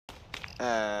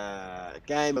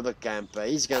Game of a camper.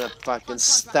 He's gonna fucking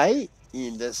stay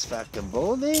in this fucking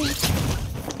building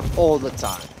all the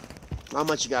time. How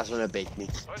much you guys wanna bet me?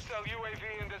 Hostile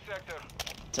UAV in the sector.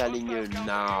 Telling you Hostile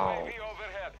now. UAV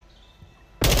overhead.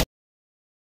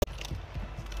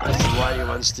 That's what he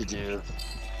wants to do.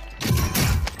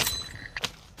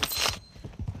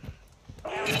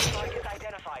 Target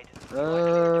identified.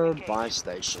 Buy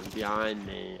station behind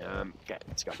me. Okay,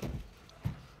 let's go.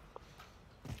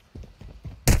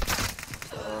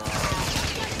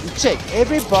 Check,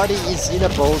 everybody is in a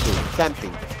building,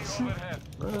 camping.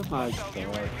 Oh my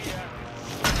god.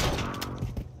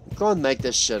 You can't make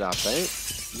this shit up, eh?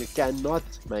 You cannot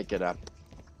make it up.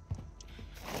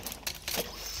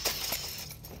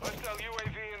 Hostile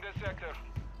UAV in the sector.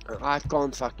 I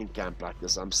can't fucking camp like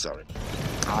this, I'm sorry.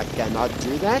 I cannot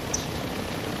do that.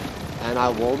 And I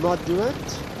will not do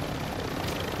it.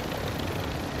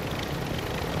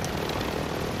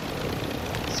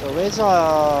 So where's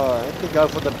our... Let me go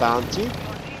for the bounty.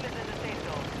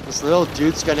 This little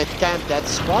dude's gonna camp that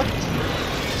spot.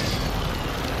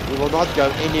 He will not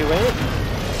go anywhere.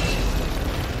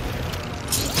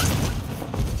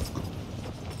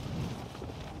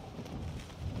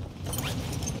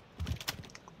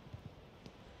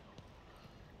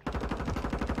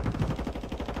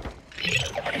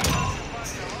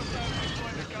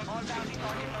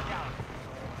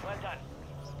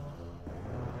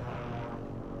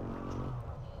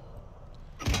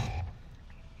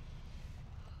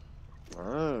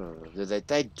 Oh, did they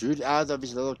take dude out of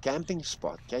his little camping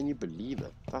spot? Can you believe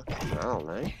it? Fucking hell,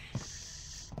 eh?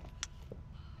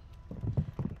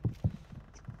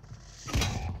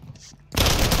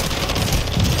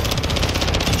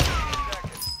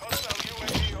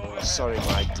 Oh, sorry,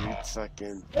 my dude,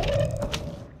 fucking...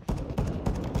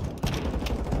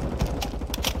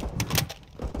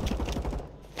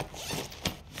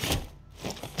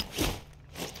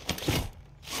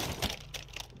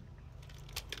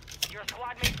 Your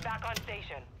squad mate's back on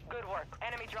station. Good work.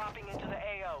 Enemy dropping into the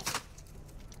AO.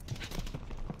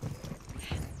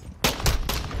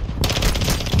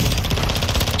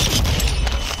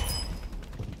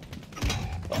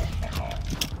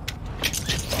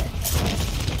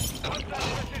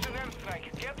 Precision airstrike.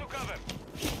 Get to cover.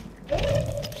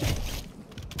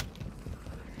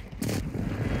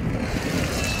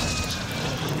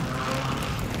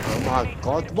 Oh my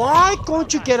god, why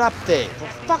can't you get up there? For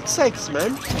fuck's sakes,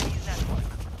 man.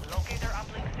 Locate their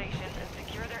uplink stations and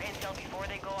secure their intel before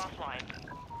they go offline.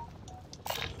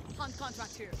 On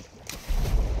contract here.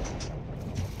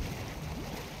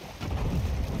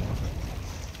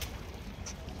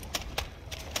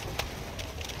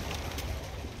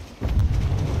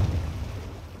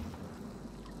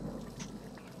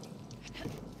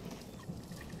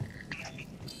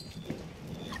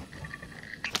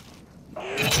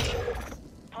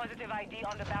 Positive ID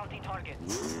on the bounty target.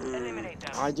 Eliminate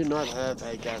them. I do not have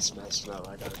a gas mask, no,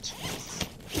 I don't.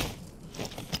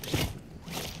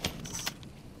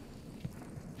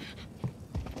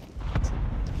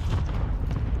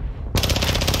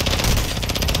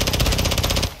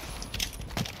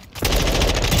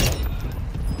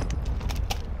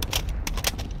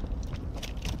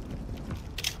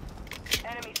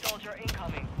 Enemy soldier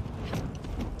incoming.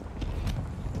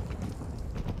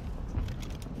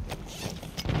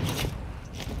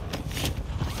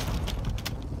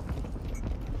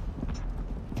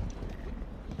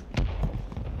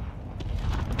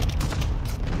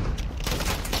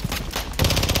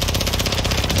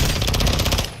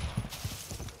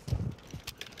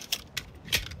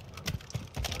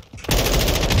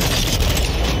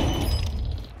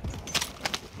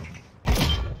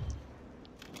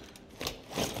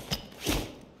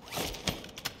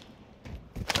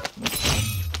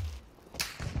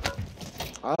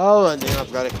 Oh, and then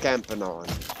I've got a camper on.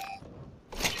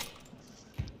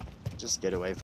 Just get away from